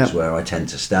 tunnel. Yeah. Is where I tend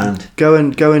to stand. Go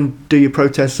and do your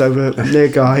protests over near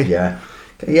Guy. Yeah.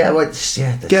 Yeah, well,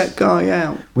 Get Guy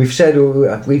out. we've said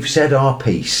our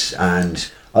piece,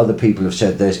 and other people have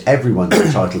said everyone's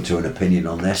entitled to an opinion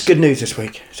on this. Good news this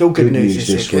week. It's all good news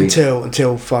this week.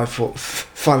 Until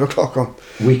 5 o'clock on.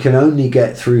 We can only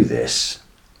get through this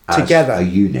as Together. a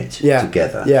unit, Yeah.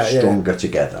 together, Yeah, yeah. stronger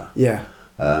together. Yeah.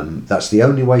 That's the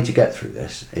only way to get through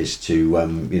this, is to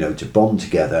to bond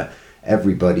together,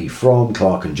 everybody from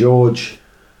Clark and George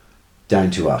down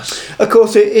to us. Of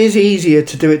course, it is easier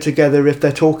to do it together if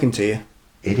they're talking to you.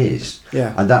 It is.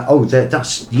 Yeah. And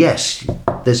that's yes.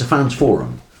 There's a fans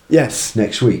forum Yes.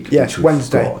 next week. Yes, which we've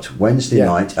Wednesday. got. Wednesday Yeah.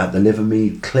 night at the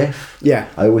Livermead Cliff. Yeah.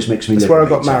 I always mix me. That's where I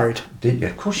got Livermeads up. married. Did you?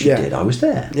 Of course you Yeah. did. I was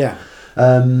there. Yeah.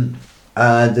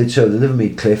 So the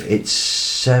Livermead Cliff. It's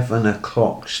 7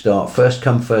 o'clock start. First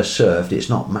come, first served. It's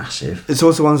not massive. It's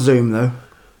also on Zoom though.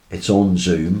 It's on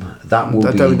Zoom. That will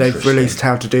I be don't think they've interesting. released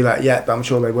how to do that yet, but I'm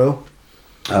sure they will.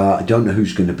 I don't know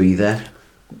who's going to be there.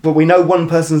 But we know one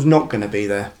person's not going to be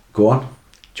there. Go on.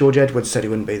 George Edwards said he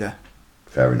wouldn't be there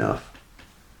Fair enough.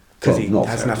 because Well, he not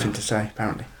has fair nothing enough. to say.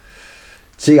 Apparently,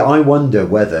 See, I wonder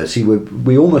whether. See,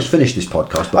 we almost finished this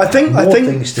podcast, but I think more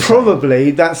things to say.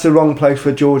 probably that's the wrong place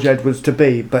for George Edwards to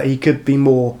be, but he could be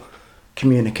more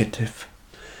communicative.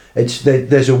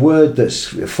 There's a word that's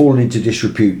fallen into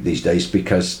disrepute these days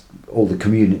because all the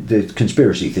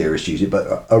conspiracy theorists use it,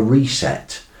 but a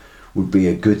reset would be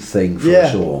a good thing for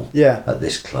us all at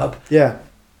this club. Yeah.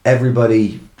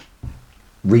 Everybody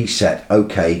reset.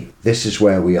 Okay, this is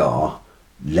where we are.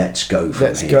 Let's go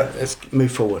from here. Let's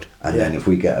move forward. And then if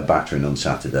we get a battering on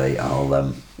Saturday,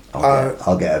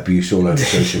 I'll get abuse all over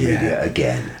social media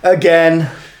Again.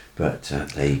 But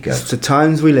there you go. It's the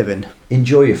times we live in.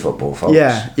 Enjoy your football, folks. We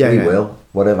Yeah. will,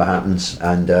 whatever happens,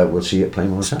 and we'll see you at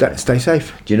Plainmoor on Saturday. Stay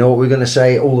safe. Do you know what we're going to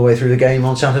say all the way through the game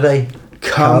on Saturday?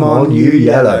 Come on, you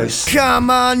yellows. Come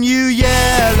on, you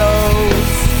yellows.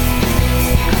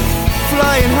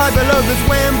 Flying high below the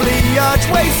Wembley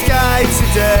archway sky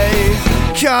today.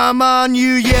 Come on,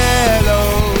 you yellows.